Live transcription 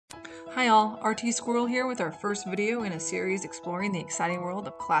Hi all, RT Squirrel here with our first video in a series exploring the exciting world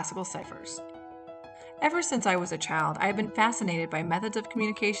of classical ciphers. Ever since I was a child, I have been fascinated by methods of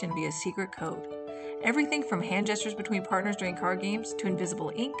communication via secret code. Everything from hand gestures between partners during card games to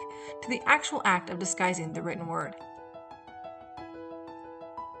invisible ink to the actual act of disguising the written word.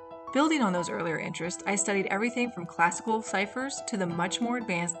 Building on those earlier interests, I studied everything from classical ciphers to the much more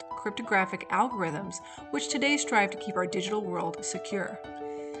advanced cryptographic algorithms which today strive to keep our digital world secure.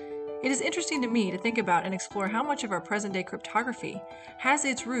 It is interesting to me to think about and explore how much of our present-day cryptography has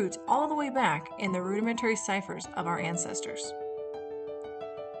its roots all the way back in the rudimentary ciphers of our ancestors.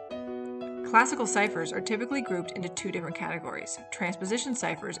 Classical ciphers are typically grouped into two different categories, transposition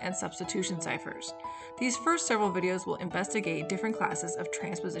ciphers and substitution ciphers. These first several videos will investigate different classes of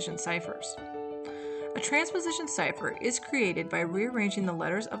transposition ciphers. A transposition cipher is created by rearranging the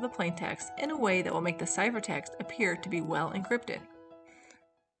letters of the plaintext in a way that will make the ciphertext appear to be well encrypted.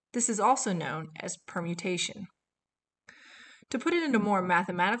 This is also known as permutation. To put it into more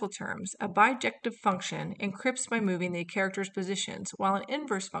mathematical terms, a bijective function encrypts by moving the characters' positions, while an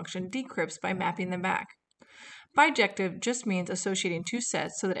inverse function decrypts by mapping them back. Bijective just means associating two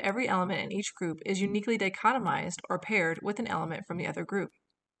sets so that every element in each group is uniquely dichotomized or paired with an element from the other group.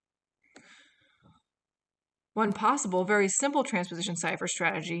 One possible, very simple transposition cipher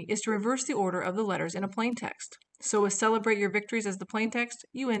strategy is to reverse the order of the letters in a plaintext. So with celebrate your victories as the plaintext,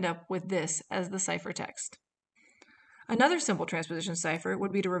 you end up with this as the ciphertext. Another simple transposition cipher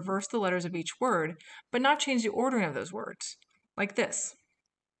would be to reverse the letters of each word, but not change the ordering of those words, like this.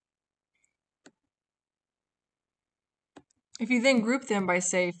 If you then group them by,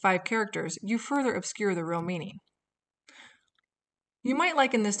 say, 5 characters, you further obscure the real meaning. You might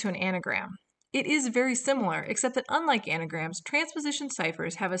liken this to an anagram. It is very similar, except that unlike anagrams, transposition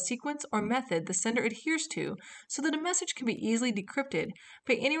ciphers have a sequence or method the sender adheres to so that a message can be easily decrypted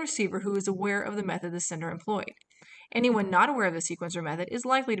by any receiver who is aware of the method the sender employed. Anyone not aware of the sequence or method is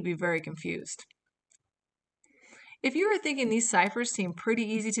likely to be very confused. If you are thinking these ciphers seem pretty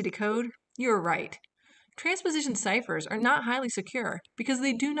easy to decode, you are right. Transposition ciphers are not highly secure because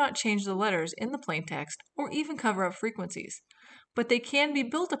they do not change the letters in the plaintext or even cover up frequencies, but they can be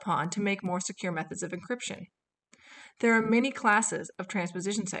built upon to make more secure methods of encryption. There are many classes of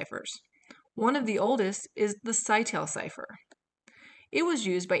transposition ciphers. One of the oldest is the Scytale cipher. It was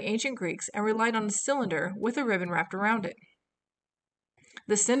used by ancient Greeks and relied on a cylinder with a ribbon wrapped around it.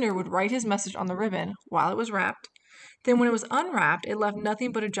 The sender would write his message on the ribbon while it was wrapped. Then when it was unwrapped, it left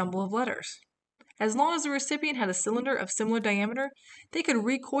nothing but a jumble of letters. As long as the recipient had a cylinder of similar diameter, they could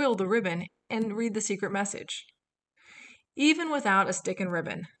recoil the ribbon and read the secret message. Even without a stick and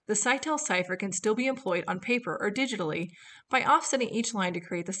ribbon, the Scytale cipher can still be employed on paper or digitally by offsetting each line to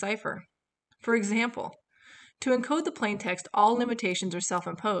create the cipher. For example, to encode the plaintext, all limitations are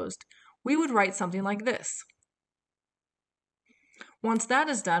self-imposed. We would write something like this. Once that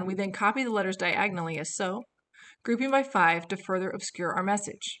is done, we then copy the letters diagonally as so, grouping by 5 to further obscure our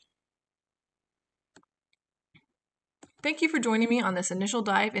message. Thank you for joining me on this initial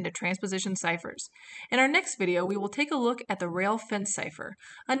dive into transposition ciphers. In our next video, we will take a look at the rail fence cipher,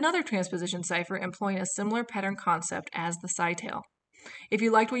 another transposition cipher employing a similar pattern concept as the Scytale. If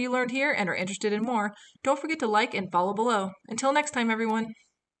you liked what you learned here and are interested in more, don't forget to like and follow below. Until next time, everyone.